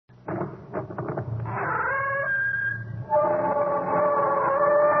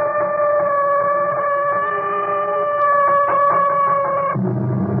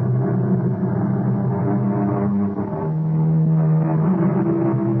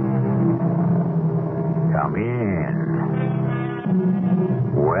in.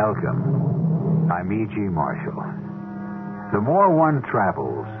 Welcome. I'm E.G. Marshall. The more one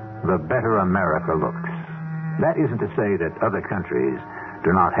travels, the better America looks. That isn't to say that other countries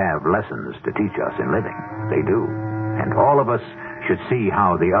do not have lessons to teach us in living. They do. And all of us should see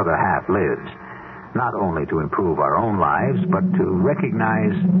how the other half lives, not only to improve our own lives, but to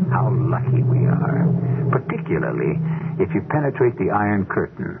recognize how lucky we are, particularly if you penetrate the Iron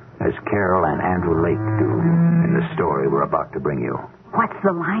Curtain, as Carol and Andrew Lake do in the story we're about to bring you. What's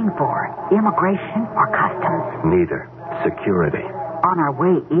the line for? Immigration or customs? Neither. Security. On our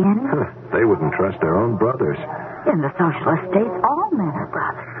way in? They wouldn't trust their own brothers. In the socialist states, all men are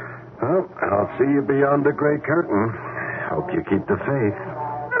brothers. Well, I'll see you beyond the gray curtain. Hope you keep the faith.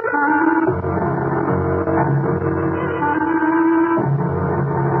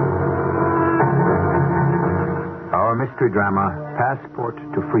 Our mystery drama, Passport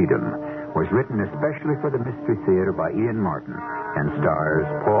to Freedom, was written especially for the Mystery Theater by Ian Martin and stars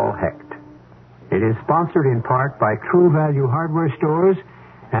Paul Hecht. It is sponsored in part by True Value Hardware Stores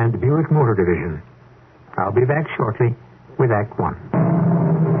and Buick Motor Division. I'll be back shortly with Act One.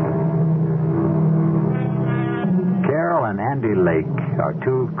 Carol and Andy Lake are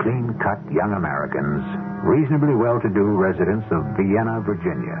two clean-cut young Americans, reasonably well-to-do residents of Vienna,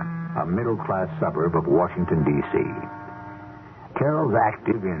 Virginia, a middle-class suburb of Washington, D.C. Carol's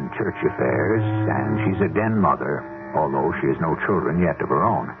active in church affairs, and she's a den mother, although she has no children yet of her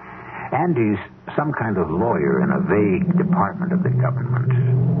own. Andy's some kind of lawyer in a vague department of the government.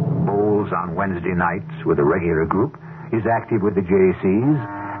 Bowls on Wednesday nights with a regular group. Is active with the JCs.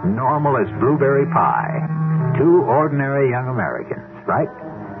 Normal as blueberry pie. Two ordinary young Americans, right?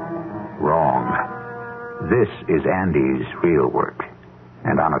 Wrong. This is Andy's real work.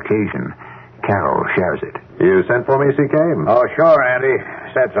 And on occasion, Carol shares it. You sent for me, C.K.? Oh, sure, Andy.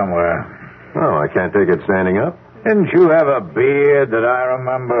 Sat somewhere. Oh, I can't take it standing up. Didn't you have a beard that I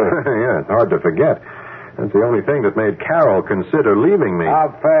remember? Yeah, it's hard to forget. That's the only thing that made Carol consider leaving me.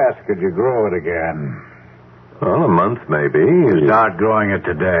 How fast could you grow it again? Well, a month, maybe. Start growing it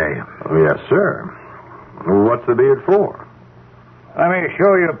today. Oh, yes, sir. What's the beard for? Let me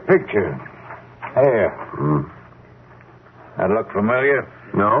show you a picture. Here. That look familiar?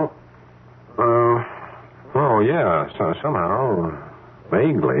 No. Oh, yeah, somehow.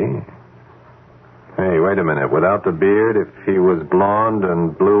 Vaguely. Hey, wait a minute. Without the beard, if he was blonde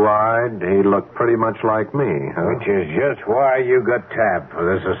and blue-eyed, he looked pretty much like me, huh? Which is just why you got tabbed for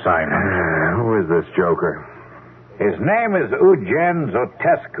this assignment. Who is this joker? His name is Eugen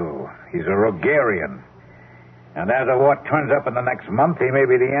Zotescu. He's a Rogarian. And as of what turns up in the next month, he may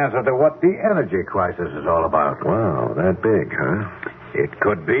be the answer to what the energy crisis is all about. Wow, that big, huh? It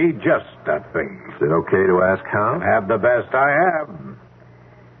could be just that big. Is it okay to ask how? Have the best I have.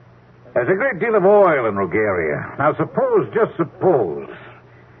 There's a great deal of oil in Rogaria. Now, just suppose,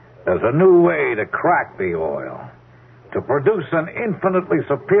 there's a new way to crack the oil, to produce an infinitely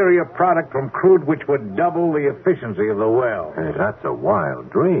superior product from crude which would double the efficiency of the well. Hey, that's a wild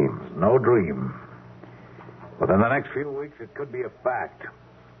dream. It's no dream. Within the next few weeks, it could be a fact.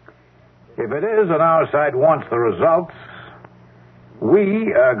 If it is, and our side wants the results,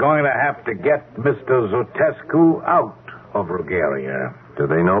 we are going to have to get Mr. Zotescu out of Rogaria. Do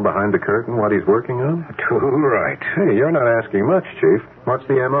they know behind the curtain what he's working on? Too right. Hey, you're not asking much, Chief. What's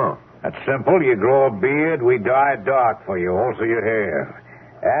the M.O.? That's simple. You grow a beard, we dye it dark for you, also your hair.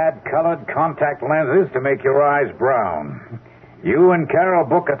 Add colored contact lenses to make your eyes brown. You and Carol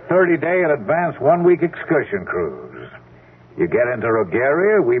book a 30-day in advance 1-week excursion cruise. You get into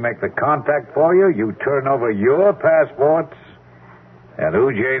Rogaria, we make the contact for you, you turn over your passports, and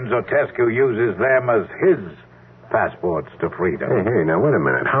Eugen Zotescu uses them as his passports to freedom. Hey, now wait a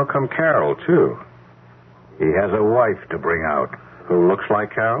minute. How come Carol, too? He has a wife to bring out. Who looks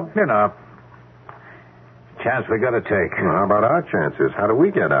like Carol? Enough. Chance we gotta take. Well, how about our chances? How do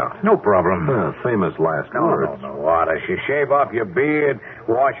we get out? No problem. Famous last words. No. What? As you shave off your beard,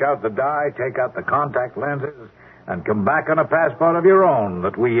 wash out the dye, take out the contact lenses, and come back on a passport of your own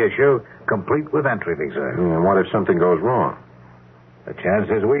that we issue, complete with entry visa. And what if something goes wrong? The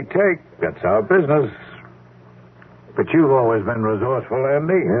chances we take, that's our business. But you've always been resourceful,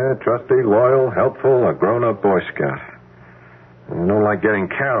 Andy. Yeah, trusty, loyal, helpful, a grown-up Boy Scout. I don't like getting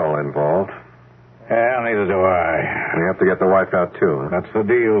Carol involved. Yeah, neither do I. We have to get the wife out, too. Huh? That's the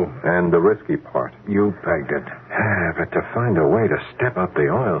deal. And the risky part. You pegged it. But to find a way to step up the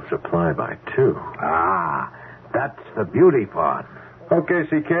oil supply by 2. Ah, that's the beauty part. Okay,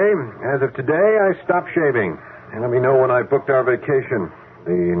 C.K. As of today, I stopped shaving. And let me know when I booked our vacation.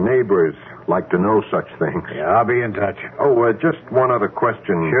 The neighbors like to know such things. Yeah, I'll be in touch. Oh, just one other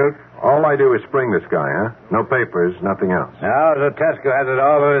question. Shoot. All I do is spring this guy, huh? No papers, nothing else. Now, Zatescu has it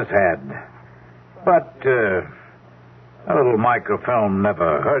all in his head. But, a little microfilm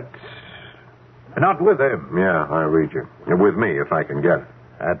never hurts. Not with him. Yeah, I read you. With me, if I can get it.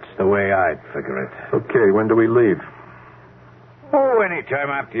 That's the way I'd figure it. Okay, when do we leave? Oh, any time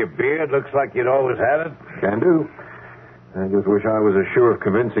after your beard. Looks like you'd always had it. Can do. I just wish I was as sure of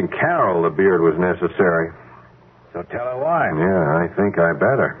convincing Carol the beard was necessary. So tell her why. Yeah, I think I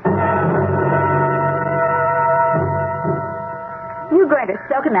better. You going to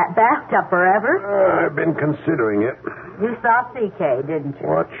soak in that bathtub forever? I've been considering it. You saw CK, didn't you?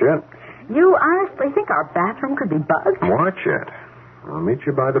 Watch it. You honestly think our bathroom could be bugged? Watch it. I'll meet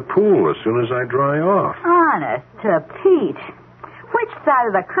you by the pool as soon as I dry off. Honest to Pete. Which side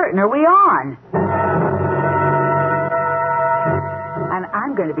of the curtain are we on? And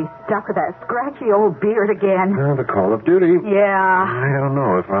I'm going to be stuck with that scratchy old beard again. Well, the Call of Duty. Yeah. I don't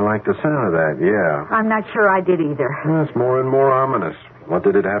know if I like the sound of that, yeah. I'm not sure I did either. It's more and more ominous. What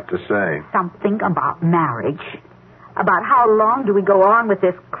did it have to say? Something about marriage. About how long do we go on with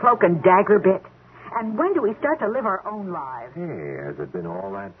this cloak and dagger bit? And when do we start to live our own lives? Hey, has it been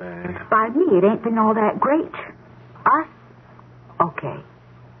all that bad? By me, it ain't been all that great. Us? Okay.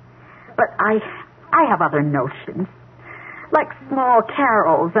 But I have other notions. Like small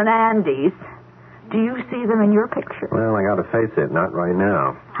Carols and Andys. Do you see them in your picture? Well, I gotta face it, not right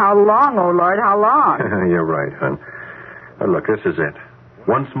now. How long, oh Lord, how long? You're right, hon. Look, this is it.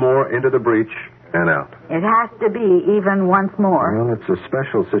 Once more into the breach and out. It has to be even once more. Well, it's a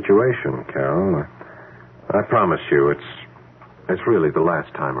special situation, Carol. I promise you, it's really the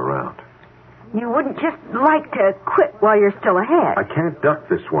last time around. You wouldn't just like to quit while you're still ahead. I can't duck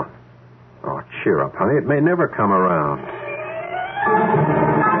this one. Oh, cheer up, honey. It may never come around.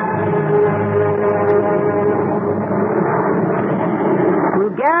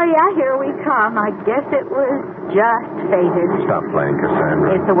 Bulgaria, here we come. I guess it was just fated. Stop playing,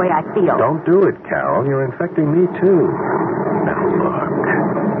 Cassandra. It's the way I feel. Don't do it, Carol. You're infecting me, too. Now, look.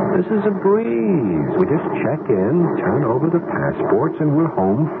 This is a breeze. We just check in, turn over the passports, and we're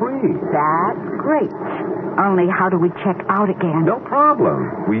home free. That's great. Only how do we check out again? No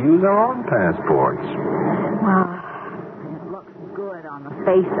problem. We use our own passports. Well, it looks good on the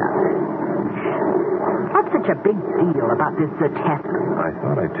face of it. What's such a big deal about this Zatescu? I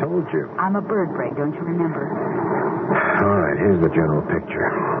thought I told you. I'm a bird brain, don't you remember? All right, here's the general picture.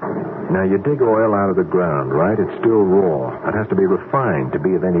 Now, you dig oil out of the ground, right? It's still raw. It has to be refined to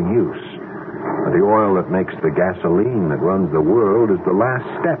be of any use. The oil that makes the gasoline that runs the world is the last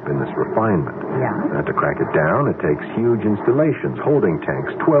step in this refinement. Yeah? To crack it down, it takes huge installations, holding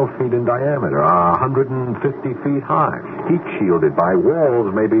tanks 12 feet in diameter, 150 feet high, heat shielded by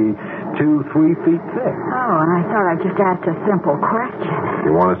walls maybe 2-3 feet thick. Oh, and I thought I just asked a simple question.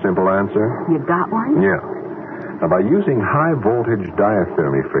 You want a simple answer? You got one? Yeah. Now, by using high-voltage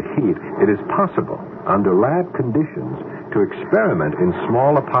diathermy for heat, it is possible, under lab conditions, to experiment in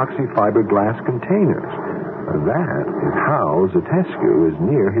small epoxy fiberglass containers. That is how Zatescu is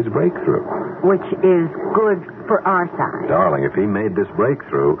near his breakthrough. Which is good for our side. Darling, if he made this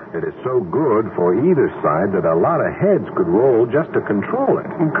breakthrough, it is so good for either side that a lot of heads could roll just to control it.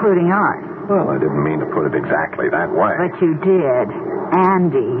 Including ours. Well, I didn't mean to put it exactly that way. But you did.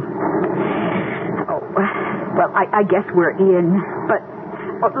 Andy. Oh, well, I guess we're in. But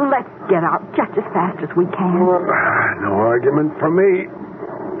let's get out just as fast as we can. No argument from me.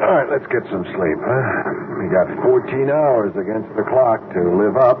 All right, let's get some sleep, huh? We got 14 hours against the clock to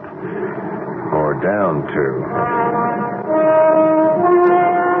live up or down to.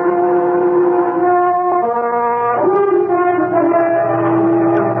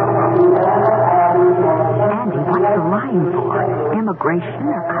 Andy, what's the line for? Immigration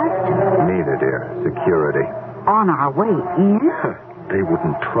or customs? Neither, dear. Security. On our way in? They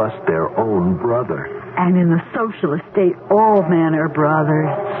wouldn't trust their own brother. And in the socialist state, all men are brothers.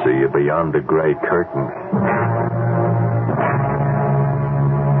 See you beyond the gray curtain.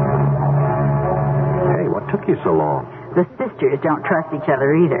 Hey, what took you so long? The sisters don't trust each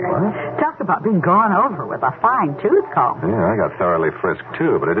other either. What? Talk about being gone over with a fine tooth comb. Yeah, I got thoroughly frisked,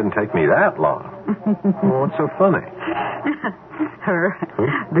 too, but it didn't take me that long. Well, what's so funny? Her,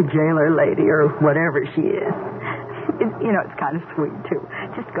 the jailer lady, or whatever she is. It's kind of sweet, too.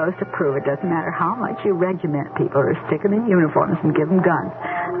 Just goes to prove it doesn't matter how much you regiment people or stick them in uniforms and give them guns.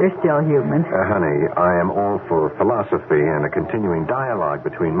 They're still human. Honey, I am all for philosophy and a continuing dialogue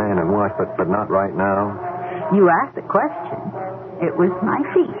between man and wife, but not right now. You asked the question. It was my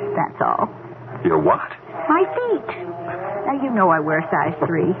feet, that's all. Your what? My feet. Now, you know I wear size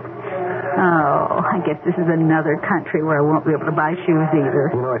 3. Oh, I guess this is another country where I won't be able to buy shoes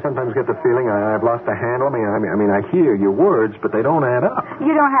either. You know, I sometimes get the feeling I've lost a handle. I mean, I hear your words, but they don't add up.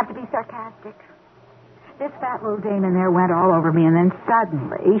 You don't have to be sarcastic. This fat little dame in there went all over me, and then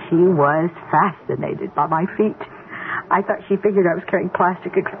suddenly she was fascinated by my feet. I thought she figured I was carrying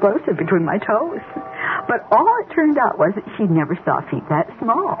plastic explosive between my toes. But all it turned out was that she never saw feet that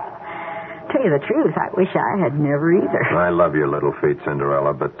small. Tell you the truth, I wish I had never either. I love your little feet,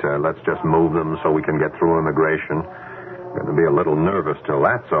 Cinderella, but let's just move them so we can get through immigration. I'm going to be a little nervous till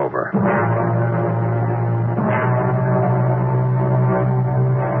that's over.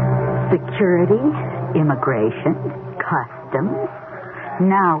 Security, immigration, customs.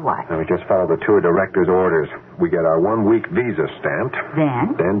 Now what? We just follow the tour director's orders. We get our 1-week visa stamped.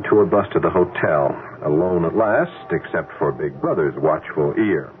 Then tour bus to the hotel. Alone at last, except for Big Brother's watchful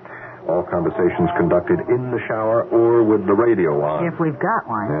ear. All conversations conducted in the shower or with the radio on. if we've got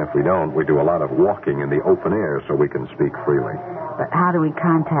one. If we don't, we do a lot of walking in the open air so we can speak freely. But how do we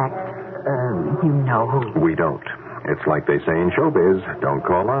contact, you know who? We don't. It's like they say in showbiz, don't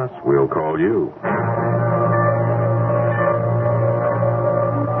call us, we'll call you.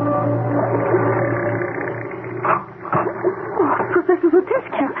 Professor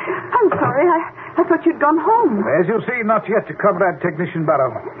Zotescu, I'm sorry. I thought you'd gone home. As you see, not yet, Comrade Technician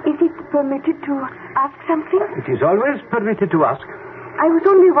Barrow. Is it permitted to ask something? It is always permitted to ask. I was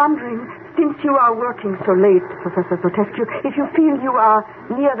only wondering, since you are working so late, Professor Zotescu, if you feel you are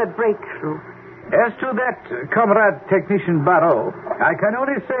near the breakthrough. As to that, Comrade Technician Barrow, I can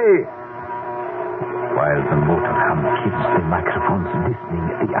only say... While the motorhome keeps the microphones listening,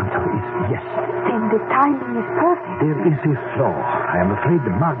 the answer is yes. Then the timing is perfect. There is a flaw. I am afraid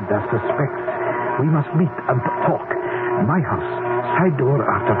Magda suspects. We must meet and talk. My house, side door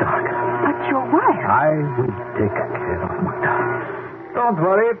after dark. But your wife... I will take care of Magda. Don't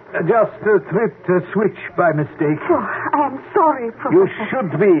worry. Just tripped a switch by mistake. Oh, I am sorry, Professor. You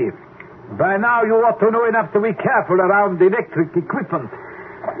should be. By now you ought to know enough to be careful around electric equipment.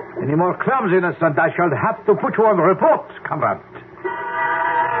 Any more clumsiness and I shall have to put you on report, comrade.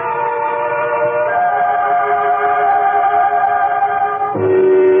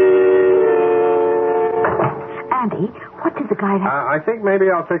 Andy, what did the guy have? I think maybe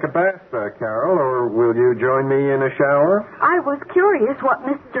I'll take a bath, Carol, or will you join me in a shower? I was curious what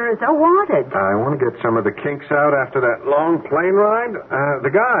Mr. Izzo wanted. I want to get some of the kinks out after that long plane ride. The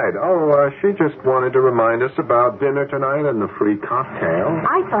guide. She just wanted to remind us about dinner tonight and the free cocktail.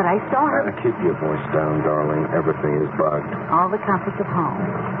 I thought I saw her. Keep your voice down, darling. Everything is bugged. All the comforts of home.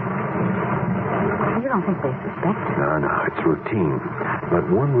 You don't think they suspect her? No, it's routine. But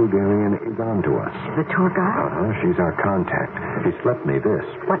one Bulgarian is on to us. The tour guide? She's our contact. He slept me this.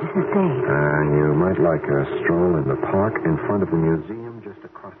 What does it say? You might like a stroll in the park in front of the museum just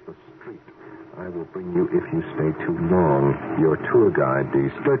across the street. I will bring you if you stay too long. Your tour guide, Die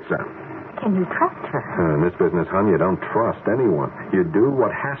Stürzer. Can you trust her? In this business, hon, you don't trust anyone. You do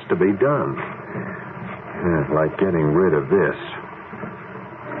what has to be done. Like getting rid of this.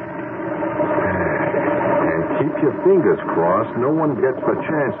 Keep your fingers crossed. No one gets the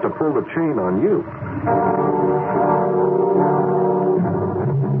chance to pull the chain on you.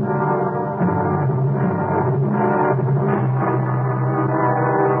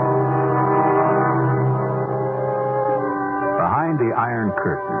 Behind the Iron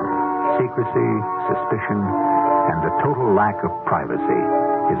Curtain, secrecy, suspicion, and the total lack of privacy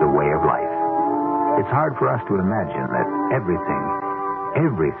is a way of life. It's hard for us to imagine that everything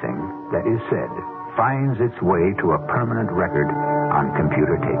that is said finds its way to a permanent record on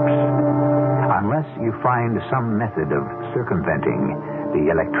computer tapes. Unless you find some method of circumventing the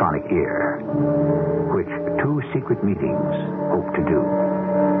electronic ear, which 2 secret meetings hope to do.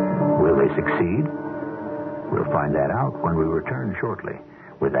 Will they succeed? We'll find that out when we return shortly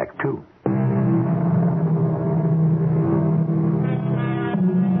with Act 2.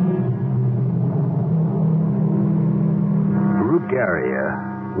 Bulgaria,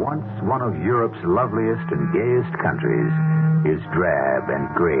 once one of Europe's loveliest and gayest countries, is drab and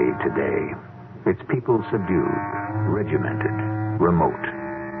gray today. Its people subdued, regimented, remote.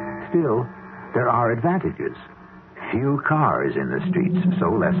 Still, there are advantages. Few cars in the streets, so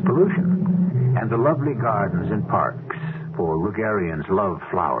less pollution. And the lovely gardens and parks, for Bulgarians love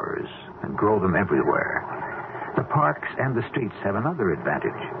flowers and grow them everywhere. The parks and the streets have another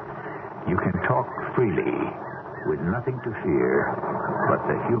advantage. You can talk freely, with nothing to fear but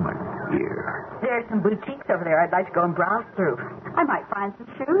the human ear. There's some boutiques over there I'd like to go and browse through. I might find some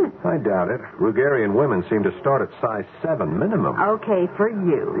shoes. I doubt it. Bulgarian women seem to start at size 7 minimum. Okay, for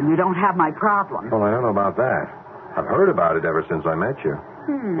you. You don't have my problem. Well, I don't know about that. I've heard about it ever since I met you.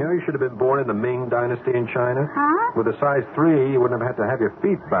 You know, you should have been born in the Ming Dynasty in China. Huh? With a size 3, you wouldn't have had to have your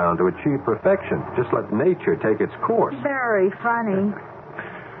feet bound to achieve perfection. Just let nature take its course. Very funny.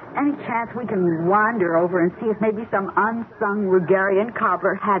 Any chance we can wander over and see if maybe some unsung Rugarian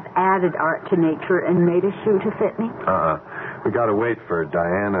cobbler has added art to nature and made a shoe to fit me? We got to wait for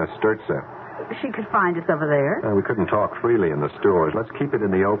Diana Sturza. She could find us over there. We couldn't talk freely in the stores. Let's keep it in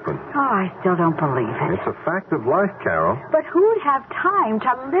the open. Oh, I still don't believe it. It's a fact of life, Carol. But who'd have time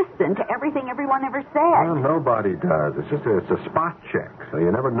to listen to everything everyone ever said? Well, nobody does. It's a spot check. So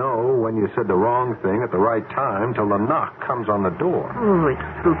you never know when you said the wrong thing at the right time till the knock comes on the door. Oh, it's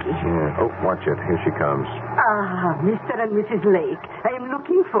spooky. Yeah. Oh, watch it. Here she comes. Ah, Mr. and Mrs. Lake. I am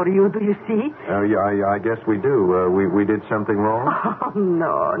looking for you, do you see? Yeah, I guess we do. We did something wrong? Oh,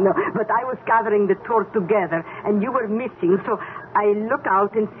 no. But I was gathering the tour together, and you were missing, so I look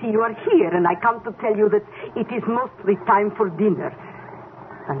out and see you are here, and I come to tell you that it is mostly time for dinner.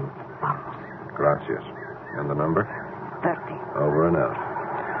 And vamos. Gracias. And the number? 30. Over and out.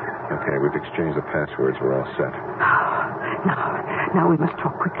 Okay, we've exchanged the passwords. We're all set. Now we must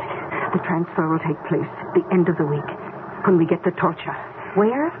talk quickly. The transfer will take place at the end of the week, when we get the torture.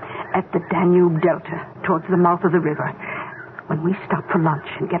 Where? At the Danube Delta, towards the mouth of the river. When we stop for lunch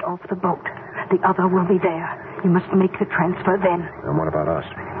and get off the boat, the other will be there. You must make the transfer then. And what about us?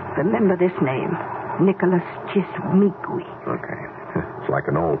 Remember this name, Nicholas Chismigui. Okay. It's like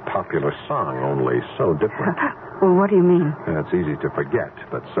an old popular song, only so different. Well, what do you mean? It's easy to forget,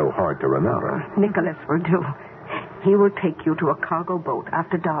 but so hard to remember. Nicholas will do. He will take you to a cargo boat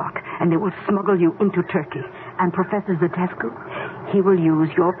after dark, and they will smuggle you into Turkey. And Professor Zatescu, he will use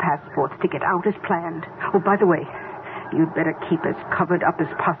your passports to get out as planned. Oh, by the way, you'd better keep as covered up as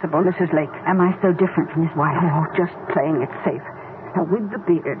possible, Mrs. Lake. Am I so different from his wife? Oh, just playing it safe. Now, with the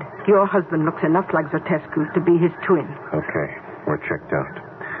beard, your husband looks enough like Zatescu to be his twin. Okay, we're checked out.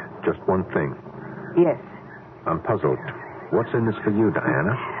 Just one thing. Yes. I'm puzzled. What's in this for you,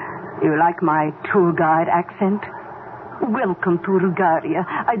 Diana? You like my tour guide accent? Welcome to Bulgaria.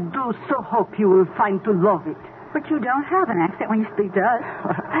 I do so hope you will find to love it. But you don't have an accent when you speak to us.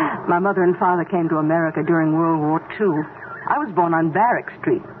 My mother and father came to America during World War II. I was born on Barrack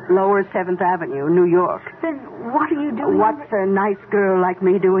Street, Lower 7th Avenue, New York. Then what are you doing? What's a nice girl like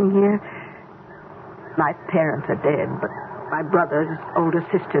me doing here? My parents are dead, but my brothers, older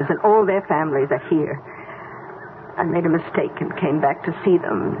sisters, and all their families are here. I made a mistake and came back to see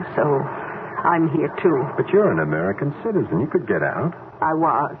them, so I'm here too. But you're an American citizen. You could get out. I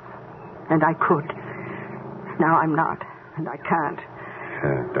was, and I could. Now I'm not, and I can't.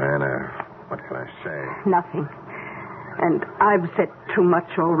 Diana, what can I say? Nothing. And I've said too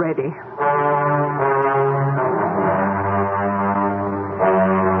much already.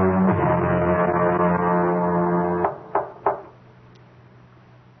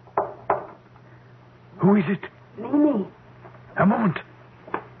 Who is it? Mimi. A moment.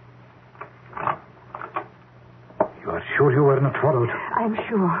 You are sure you were not followed? I'm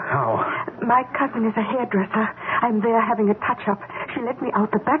sure. How? My cousin is a hairdresser. I'm there having a touch-up. She let me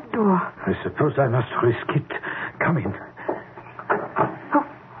out the back door. I suppose I must risk it. Come in. Oh,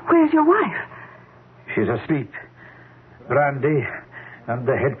 where's your wife? She's asleep. Brandy and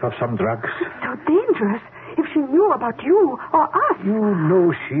the help of some drugs. It's so dangerous. If she knew about you or us. You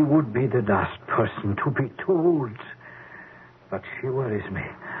know she would be the last person to be told. But she worries me.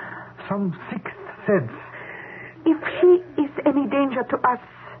 Some sixth sense. If she is any danger to us,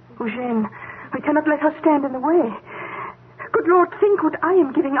 Eugene, we cannot let her stand in the way. Good Lord, think what I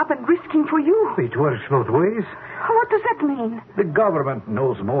am giving up and risking for you. It works both ways. What does that mean? The government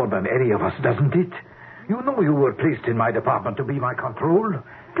knows more than any of us, doesn't it? You know you were placed in my department to be my control.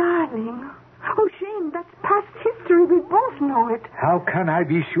 Darling. Oh, Shane, that's past history. We both know it. How can I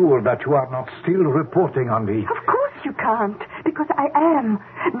be sure that you are not still reporting on me? Of course you can't, because I am.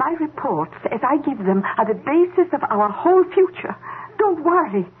 My reports, as I give them, are the basis of our whole future. Don't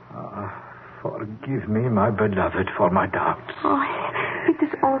worry. Forgive me, my beloved, for my doubts. Oh, it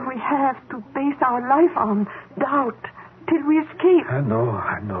is all we have to base our life on, doubt, till we escape. I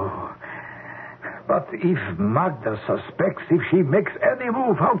know. But if Magda suspects, if she makes any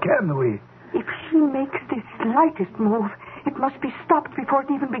move, how can we? If she makes the slightest move, it must be stopped before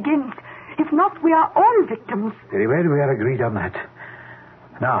it even begins. If not, we are all victims. Very well, we are agreed on that.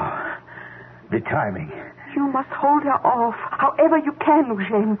 Now, the timing. You must hold her off, however you can,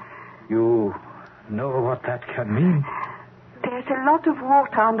 Eugene. You know what that can mean? There's a lot of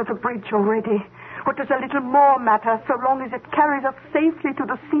water under the bridge already. What does a little more matter so long as it carries us safely to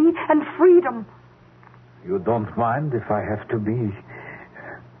the sea and freedom? You don't mind if I have to be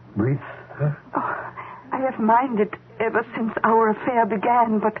with her? Oh, I have minded ever since our affair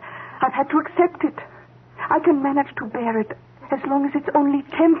began, but I've had to accept it. I can manage to bear it as long as it's only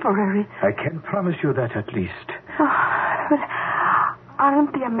temporary. I can promise you that at least. Well,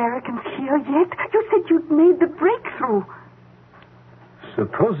 aren't the Americans here yet? You said you'd made the breakthrough.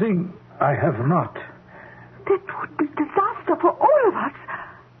 Supposing I have not. That would be disaster for all of us.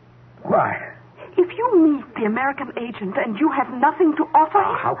 Why? If you meet the American agent and you have nothing to offer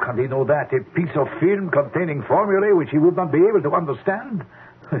him... How can he know that? A piece of film containing formulae which he would not be able to understand?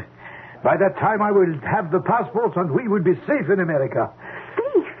 By that time I will have the passports and we will be safe in America.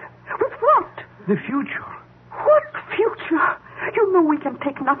 Safe? With what? The future. What future? You know we can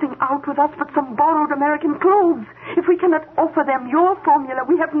take nothing out with us but some borrowed American clothes. If we cannot offer them your formula,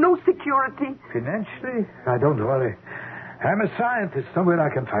 we have no security. Financially? Don't worry. I'm a scientist. Somewhere I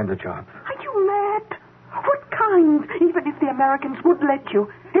can find a job. Are you mad? What kind? Even if the Americans would let you.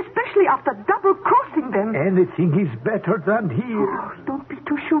 Especially after double-crossing them. Anything is better than here. Oh, don't be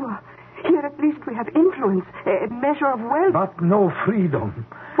too sure. Here at least we have influence, a measure of wealth. But no freedom.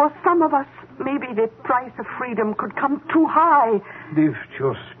 For some of us, maybe the price of freedom could come too high. Lift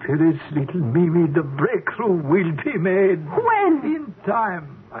your spirits, little Mimi. The breakthrough will be made. When? In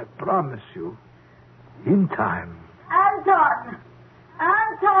time, I promise you. In time. Anton!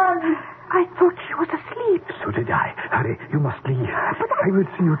 Anton! I thought she was asleep. So did I. Hurry, you must leave. But I will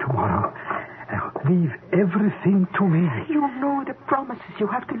see you tomorrow. Now, leave everything to me. You know the promises you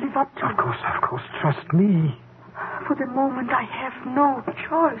have to live up to. Of course. Trust me. For the moment, I have no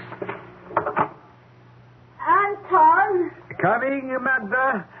choice. Anton! Coming,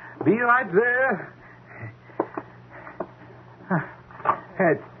 Magda. Be right there.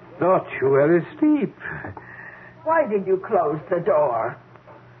 I thought you were asleep. Why did you close the door?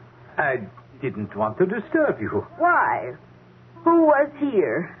 I didn't want to disturb you. Why? Who was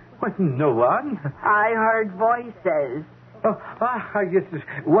here? Well, no one. I heard voices. I guess it's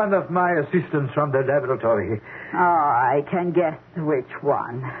one of my assistants from the laboratory. Oh, I can guess which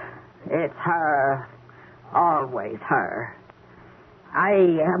one. It's her. Always her.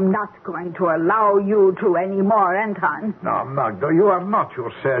 I am not going to allow you to anymore, Anton. No, Magda, you are not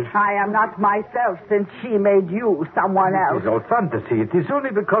yourself. I am not myself since she made you someone else. It is all fantasy. It is only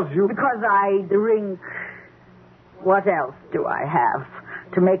because you... Because I drink. What else do I have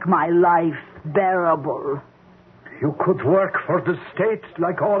to make my life bearable? You could work for the state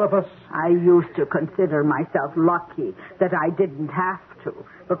like all of us. I used to consider myself lucky that I didn't have to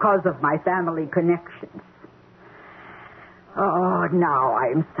because of my family connections. Oh, now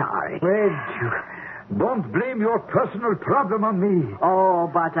I'm sorry. Wait, don't blame your personal problem on me. Oh,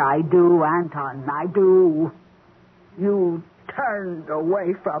 but I do, Anton, I do. You turned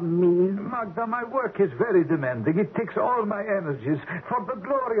away from me. Magda, my work is very demanding. It takes all my energies. For the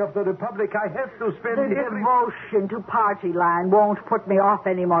glory of the Republic, I have to spend The devotion to party line won't put me off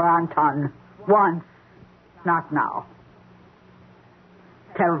anymore, Anton. Once. Not now.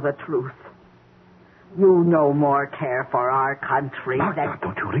 Tell the truth. You no more care for our country Magda,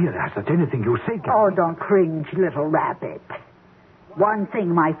 don't you realize that anything you say can... Oh, don't cringe, little rabbit. One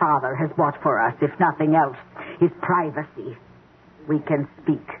thing my father has bought for us, if nothing else, is privacy. We can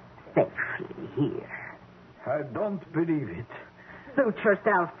speak safely here. I don't believe it. Suit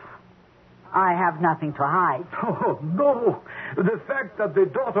yourself. I have nothing to hide. Oh, no. The fact that the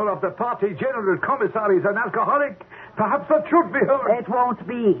daughter of the party general commissar is an alcoholic, perhaps that should be heard. It won't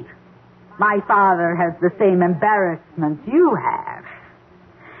be. My father has the same embarrassments you have.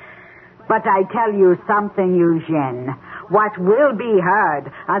 But I tell you something, Eugene. What will be heard,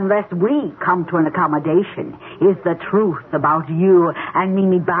 unless we come to an accommodation, is the truth about you and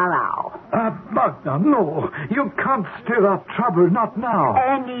Mimi Barrow. Magda, no. You can't stir up trouble, not now.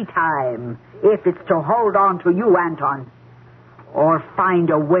 Any time, if it's to hold on to you, Anton, or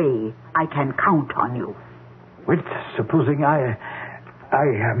find a way I can count on you. Well, supposing I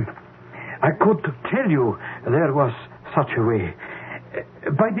could tell you there was such a way.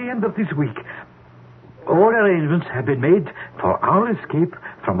 By the end of this week, all arrangements have been made for our escape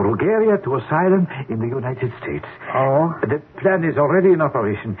from Bulgaria to asylum in the United States. Oh? The plan is already in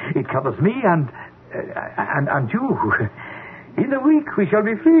operation. It covers me and you. In a week, we shall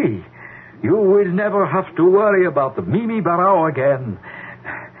be free. You will never have to worry about the Mimi Barrow again.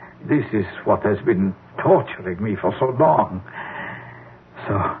 This is what has been torturing me for so long.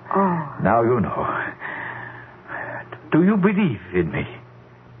 So, now you know. Do you believe in me?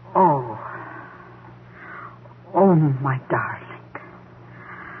 Oh. Oh, my darling.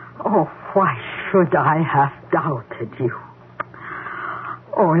 Oh, why should I have doubted you?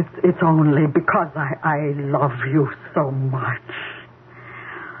 Oh, it's only because I love you so much.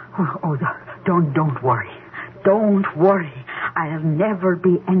 Oh, don't worry. don't worry. I'll never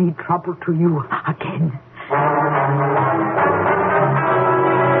be any trouble to you again.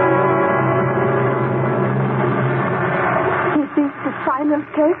 Is this the final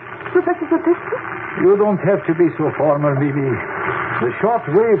test, Professor Zadisky? You don't have to be so formal, Mimi. The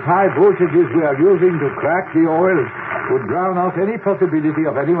short-wave high voltages we are using to crack the oil would drown out any possibility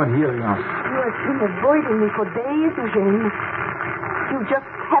of anyone hearing us. You have been avoiding me for days, Eugene. You just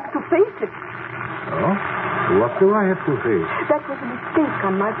have to face it. Oh? What do I have to face? That was a mistake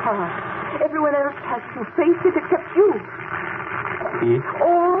on my part. Everyone else has to face it except you. It?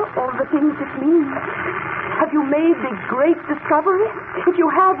 All the things it means. Have you made the great discovery? If you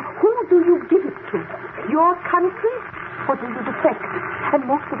have, who do you give it to? Your country? Or will you defect? And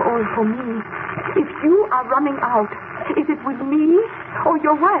most of all for me, if you are running out, is it with me or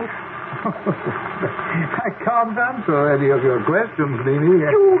your wife? I can't answer any of your questions, Mimi.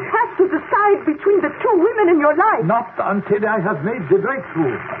 You have to decide between the two women in your life. Not until I have made the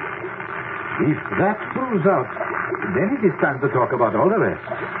breakthrough. If that proves out, then it is time to talk about all the rest.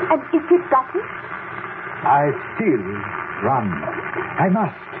 And if it doesn't? I still run. I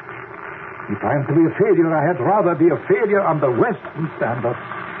must. If I am to be a failure, I had rather be a failure on the Western standards.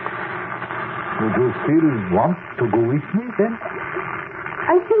 Would you still want to go with me, then?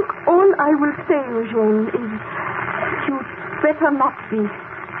 I think all I will say, Eugene, is you'd better not be.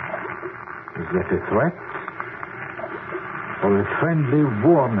 Is that a threat? Or a friendly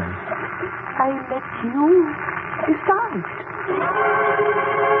warning? I let you decide.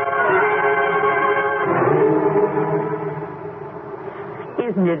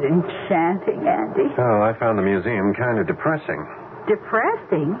 Isn't it enchanting, Andy? Oh, I found the museum kind of depressing.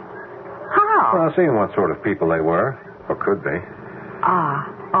 Depressing? How? Well, seeing what sort of people they were, or could be. Oh,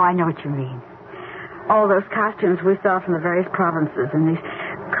 I know what you mean. All those costumes we saw from the various provinces and these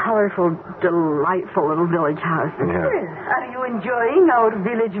colorful, delightful little village houses. Yeah. Are you enjoying our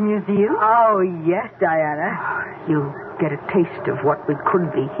village museum? Oh, yes, Diana. You get a taste of what we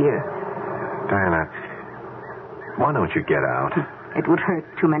could be here. Diana, why don't you get out? It would hurt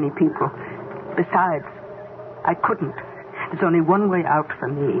too many people. Besides, I couldn't. There's only one way out for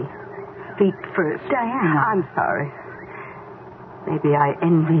me. Feet first. Diana. I'm sorry. Maybe I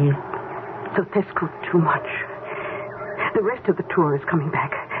envy Sotescu too much. The rest of the tour is coming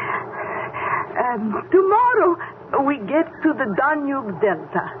back. Tomorrow we get to the Danube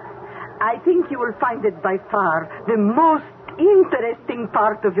Delta. I think you will find it by far the most interesting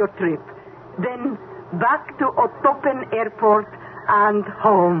part of your trip. Then back to Otopen Airport and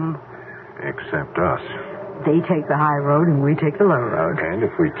home. Except us. They take the high road and we take the low road. And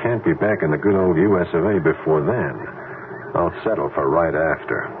if we can't be back in the good old US of A before then, I'll settle for right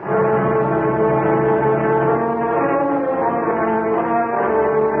after.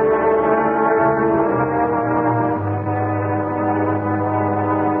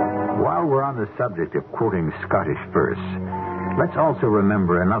 While we're on the subject of quoting Scottish verse, let's also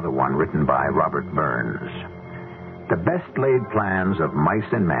remember another one written by Robert Burns. The best laid plans of mice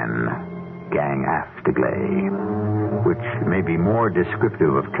and men gang aft to gley, which may be more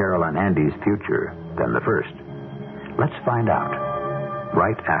descriptive of Carol and Andy's future than the first. Let's find out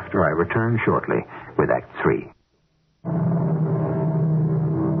right after I return shortly with Act 3.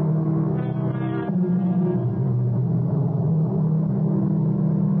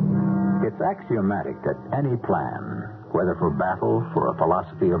 It's axiomatic that any plan, whether for battle, for a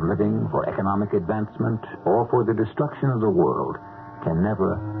philosophy of living, for economic advancement, or for the destruction of the world, can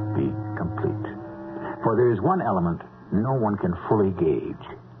never be complete. For there is one element no one can fully gauge,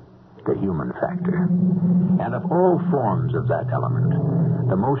 the human factor. And of all forms of that element,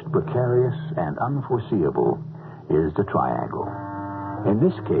 the most precarious and unforeseeable is the triangle. In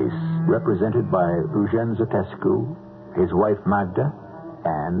this case, represented by Eugene Zatescu, his wife Magda,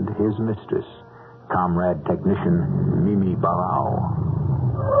 and his mistress, comrade technician Mimi Barao.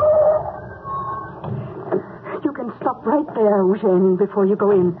 You can stop right there, Eugene, before you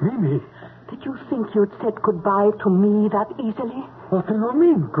go in. Mimi? Did you think you'd said goodbye to me that easily? What do you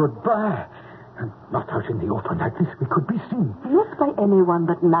mean, goodbye? And not out in the open like this, we could be seen. Not by anyone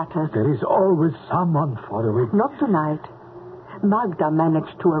that matters. There is always someone following. Not tonight. Magda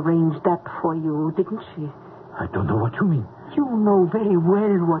managed to arrange that for you, didn't she? I don't know what you mean. You know very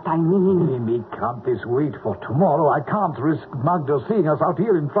well what I mean. Mimi, can't this wait for tomorrow? I can't risk Magda seeing us out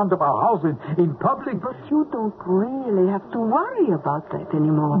here in front of our house in public. But you don't really have to worry about that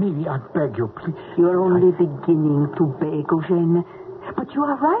anymore. Mimi, I beg you, please. You're only beginning to beg, Eugene. But you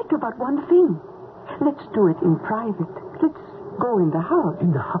are right about one thing. Let's do it in private. Let's go in the house.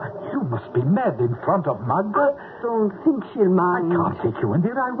 In the house? You must be mad in front of Magda. I don't think she'll mind. I can't take you in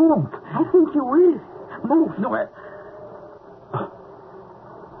there. I won't. I think you will. Move. No,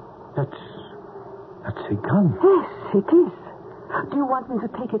 That's a gun. Yes, it is. Do you want me to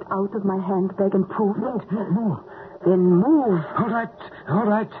take it out of my handbag and prove it? No. Then move. All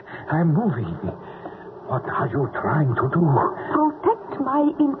right. I'm moving. What are you trying to do? Protect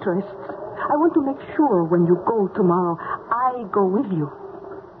my interests. I want to make sure when you go tomorrow, I go with you.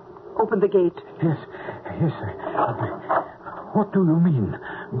 Open the gate. Yes. What do you mean,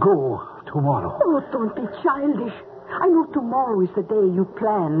 go tomorrow? Oh, don't be childish. I know tomorrow is the day you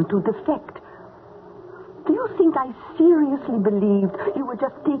plan to defect. Do you think I seriously believed you were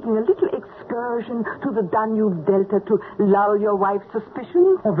just taking a little excursion to the Danube Delta to lull your wife's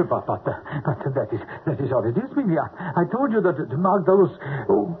suspicions? Oh, but that is all it is, Mimi. I told you that Magda was...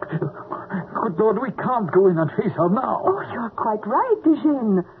 Oh, good Lord, we can't go in and face her now. Oh, you're quite right,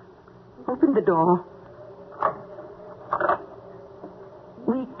 Eugene. Open the door.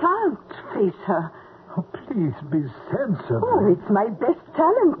 We can't face her. Oh, please be sensible. Oh, it's my best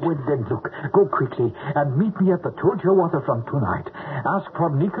talent. Well, then, look, go quickly and meet me at the Torture waterfront tonight. Ask for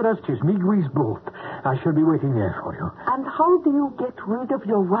Nicholas Chismigui's boat. I shall be waiting there for you. And how do you get rid of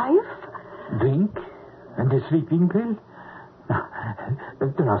your wife? Drink and a sleeping pill.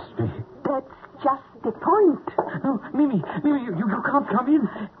 Trust me. That's just the point. No, Mimi, you can't come in.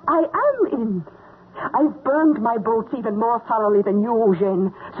 I am in. I've burned my boats even more thoroughly than you,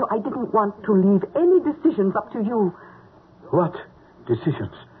 Eugene, so I didn't want to leave any decisions up to you. What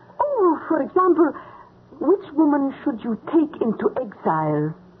decisions? Oh, for example, which woman should you take into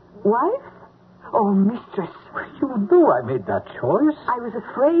exile? Wife or mistress? You know I made that choice. I was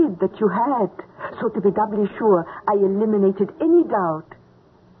afraid that you had, so to be doubly sure, I eliminated any doubt.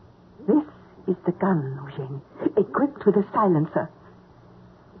 This is the gun, Eugene, equipped with a silencer.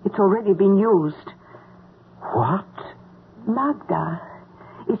 It's already been used. What? Magda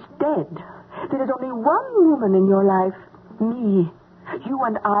is dead. There is only one woman in your life, me. You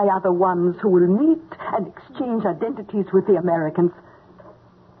and I are the ones who will meet and exchange identities with the Americans.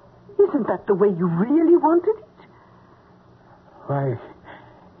 Isn't that the way you really wanted it? Why,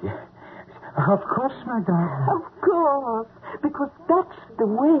 yeah, of course, my darling. Of course, because that's the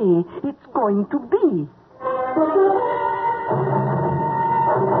way it's going to be.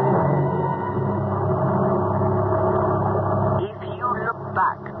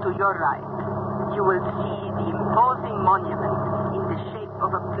 Back to your right, you will see the imposing monument in the shape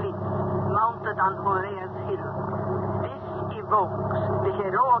of a plinth mounted on Horea's hill. This evokes the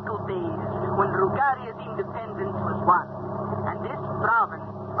heroical days when Rugaria's independence was won, and this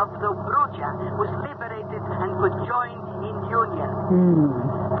province of Dobruja was liberated and could join in union.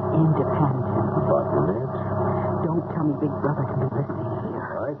 Independence. But, Ned, Don't tell me Big Brother can be listening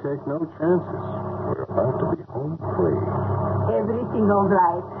here. I take no chances. We're about to be home free. Everything all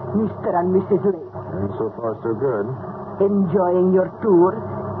right, Mr. and Mrs. Lake. And so far, so good. Enjoying your tour?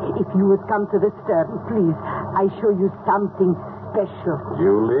 If you would come to the stern, please, I show you something special.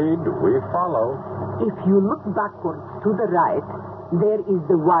 You lead, we follow. If you look backwards to the right, there is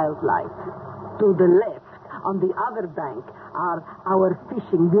the wildlife. To the left, on the other bank, are our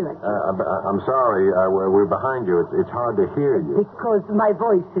fishing villages. I'm sorry, we're behind you. It's hard to hear you. Because my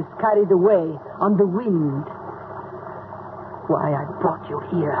voice is carried away on the wind. Why, I brought you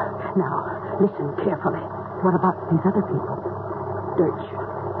here. Now, listen carefully. What about these other people? Dutch.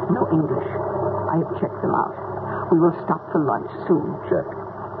 No English. I have checked them out. We will stop for lunch soon. Check.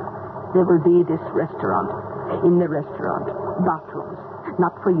 There will be this restaurant. In the restaurant, bathrooms.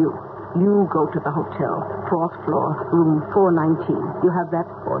 Not for you. You go to the hotel. 4th floor, room 419. You have that?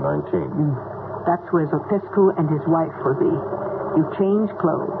 419. That's where Zotescu and his wife will be. You change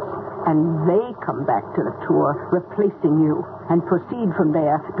clothes, and they come back to the tour, replacing you, and proceed from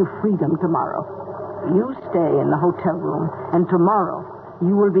there to freedom tomorrow. You stay in the hotel room, and tomorrow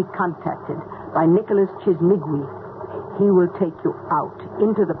you will be contacted by Nicholas Chismigui. He will take you out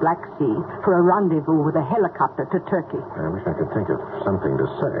into the Black Sea for a rendezvous with a helicopter to Turkey. I wish I could think of something to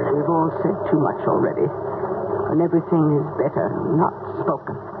say. We've all said too much already, and everything is better not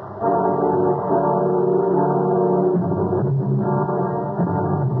spoken.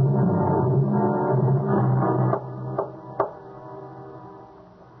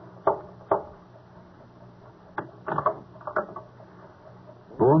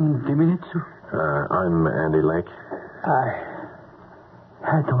 Buon diminizio. I'm Andy Lake.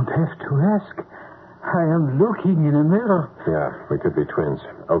 I don't have to ask. I am looking in a mirror. Yeah, we could be twins.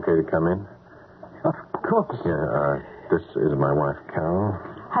 Okay to come in? Of course. Yeah, this is my wife, Carol.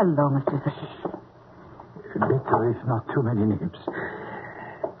 Hello, Mr. Zaki. Better if not too many names.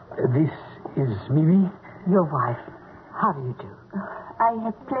 This is Mimi. Your wife. How do you do? I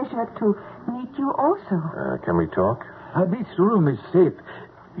have pleasure to meet you also. Can we talk? This room is safe.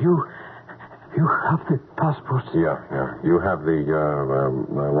 You have the passports? Yeah. You have the,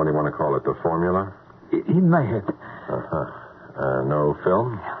 what do you want to call it, the formula? In my head. Uh-huh. No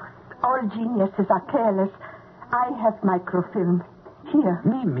film? All geniuses are careless. I have microfilm. Here.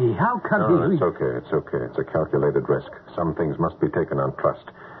 Mimi, how can No, it's okay. It's a calculated risk. Some things must be taken on trust.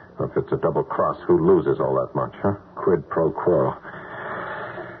 If it's a double cross, who loses all that much, huh? Quid pro quo.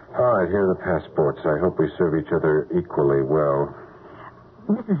 All right, here are the passports. I hope we serve each other equally well.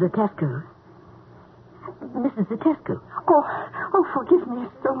 Mrs. Zatescu. Mrs. Zatescu. Oh, forgive me.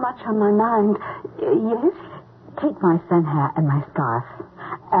 So much on my mind. Yes? Take my sun hat and my scarf.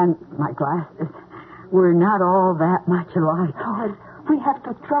 And my glasses. We're not all that much alike. Oh, we have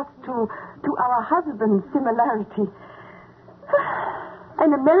to trust to our husband's similarity.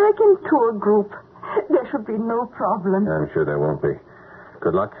 An American tour group. There should be no problem. I'm sure there won't be.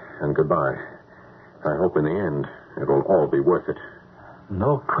 Good luck and goodbye. I hope in the end it'll all be worth it.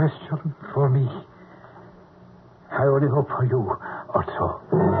 No question for me. I only hope for you also.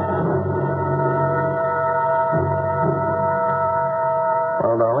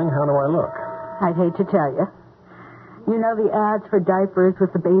 Well, darling, how do I look? I'd hate to tell you. You know the ads for diapers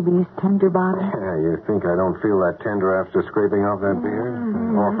with the baby's tender bottom? Yeah, you think I don't feel that tender after scraping off that beard?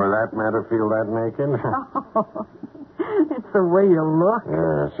 Or for that matter, feel that naked? It's the way you look.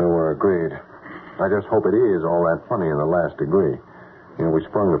 Yeah, so we're agreed. I just hope it is all that funny in the last degree. You know, we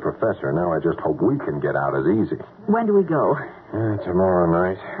sprung the professor. Now I just hope we can get out as easy. When do we go? Tomorrow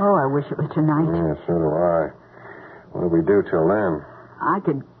night. Oh, I wish it was tonight. Yeah, so do I. What do we do till then? I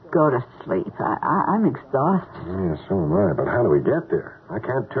could go to sleep. I'm exhausted. Yeah, so am I. But how do we get there? I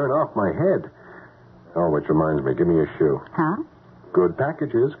can't turn off my head. Oh, which reminds me, give me a shoe. Huh? Good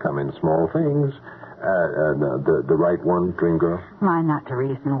packages come in small things. The right one, dream girl. Why not to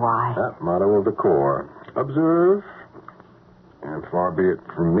reason why? That motto of the Corps. Observe. And far be it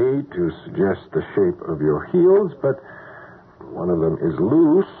from me to suggest the shape of your heels, but one of them is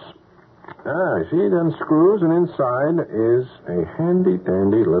loose. See, it unscrews, and inside is a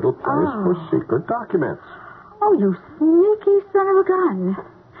handy-dandy little place for secret documents. Oh, you sneaky son of a gun.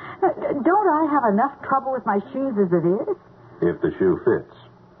 Don't I have enough trouble with my shoes as it is? If the shoe fits,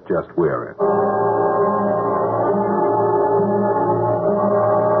 just wear it.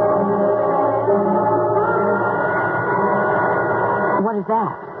 What is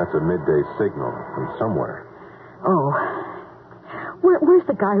that? That's a midday signal from somewhere. Oh. Where's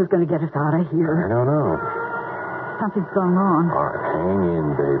the guy who's going to get us out of I here? don't know. Something's gone wrong. All right, hang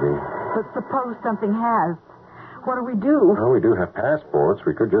in, baby. But suppose something has. What do we do? Well, we do have passports.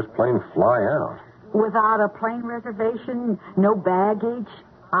 We could just plain fly out. Without a plane reservation, no baggage,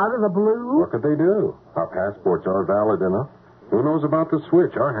 out of the blue? What could they do? Our passports are valid enough. Who knows about the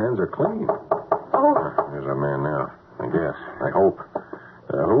switch? Our hands are clean. Oh. There's our man now, I guess. I hope.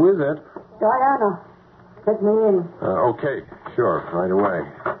 Who is it? Diana, let me in. Okay, sure, right away.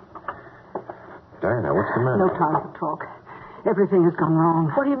 Diana, what's the matter? No time to talk. Everything has gone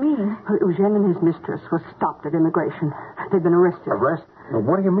wrong. What do you mean? Eugene and his mistress were stopped at immigration. They've been arrested. Arrest?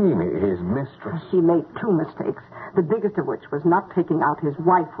 What do you mean, his mistress? He made 2 mistakes, the biggest of which was not taking out his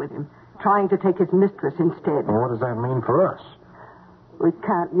wife with him, trying to take his mistress instead. Well, what does that mean for us? We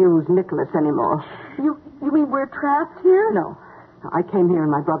can't use Nicholas anymore. You mean we're trapped here? No. I came here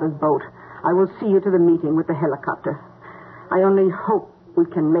in my brother's boat. I will see you to the meeting with the helicopter. I only hope we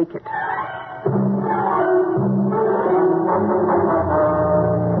can make it.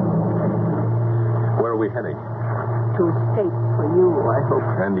 Where are we heading? To escape for you, I hope.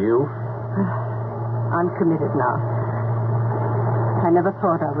 And you? I'm committed now. I never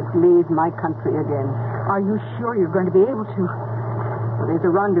thought I would leave my country again. Are you sure you're going to be able to? Well, there's a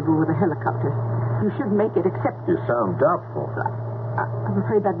rendezvous with a helicopter. You should make it, except... You sound doubtful. I'm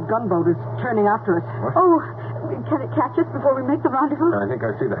afraid that gunboat is turning after us. What? Oh, can it catch us before we make the rendezvous? I think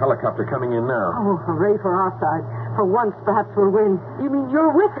I see the helicopter coming in now. Oh, hooray for our side. For once, perhaps we'll win. You mean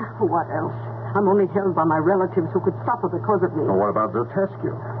you're with her? What else? I'm only held by my relatives who could suffer because of me. Well, what about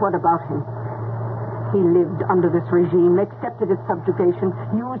Zatescu? What about him? He lived under this regime, accepted its subjugation,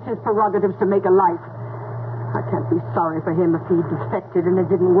 used his prerogatives to make a life. I can't be sorry for him if he defected and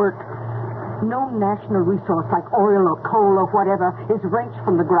it didn't work. No national resource like oil or coal or whatever is wrenched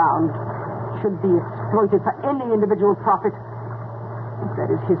from the ground. Should be exploited for any individual profit.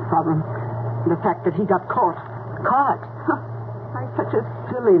 That is his problem. The fact that he got caught. Caught? By such a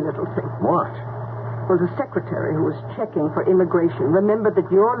silly little thing. What? Well, the secretary who was checking for immigration remembered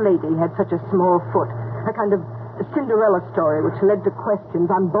that your lady had such a small foot. A kind of Cinderella story which led to questions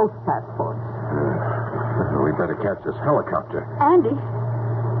on both passports. We better catch this helicopter. Andy,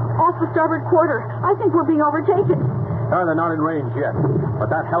 off the starboard quarter. I think we're being overtaken. No, they're not in range yet. But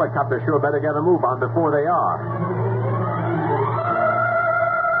that helicopter sure better get a move on before they are.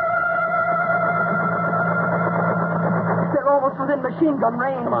 They're almost within machine gun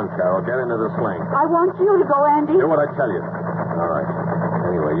range. Come on, Carol. Get into the sling. I want you to go, Andy. Do what I tell you. All right.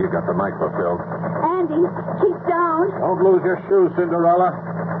 Anyway, you got the microfilm. Andy, keep down. Don't lose your shoes, Cinderella.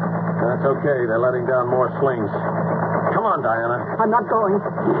 That's okay. They're letting down more slings. Come on, Diana. I'm not going.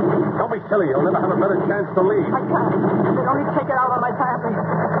 Don't be silly. You'll never have a better chance to leave. I can't. They'd only take it out on my family.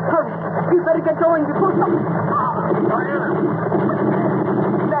 Hurry. You better get going before something... Diana!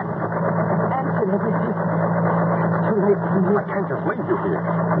 That answered everything. It's too late for me. I can't just leave you here.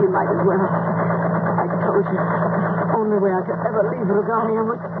 You might as well. I told you. Only way I could ever leave Regania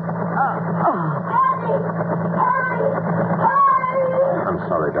was... Daddy! Hurry! Hurry! I'm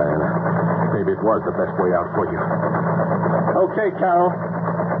sorry, Diana. Maybe it was the best way out for you. Okay, Carol.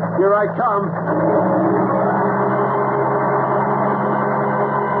 Here I come.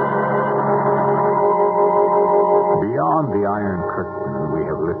 Beyond the Iron Curtain we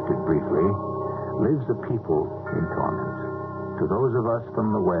have lifted briefly lives a people in torment. To those of us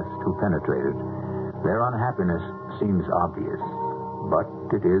from the West who penetrated, their unhappiness seems obvious. But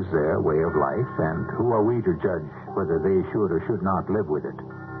it is their way of life, and who are we to judge whether they should or should not live with it?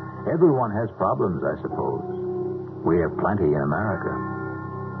 Everyone has problems, I suppose. We have plenty in America.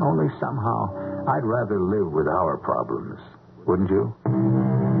 Only somehow, I'd rather live with our problems. Wouldn't you?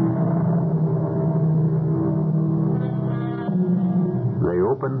 They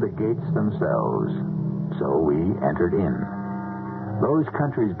opened the gates themselves, so we entered in. Those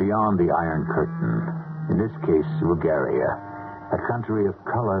countries beyond the Iron Curtain, in this case, Bulgaria, a country of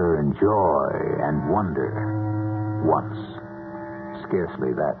color and joy and wonder. Once.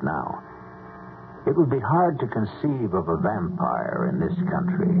 Scarcely that now. It would be hard to conceive of a vampire in this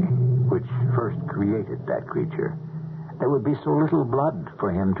country, which first created that creature. There would be so little blood for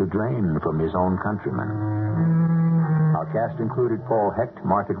him to drain from his own countrymen. Our cast included Paul Hecht,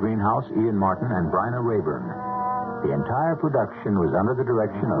 Martha Greenhouse, Ian Martin, and Bryna Rayburn. The entire production was under the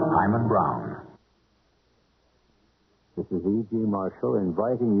direction of Hyman Brown. This is E.G. Marshall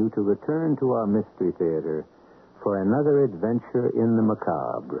inviting you to return to our Mystery Theater for another adventure in the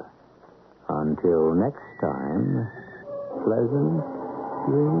macabre. Until next time, pleasant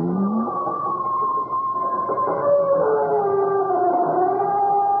dreams.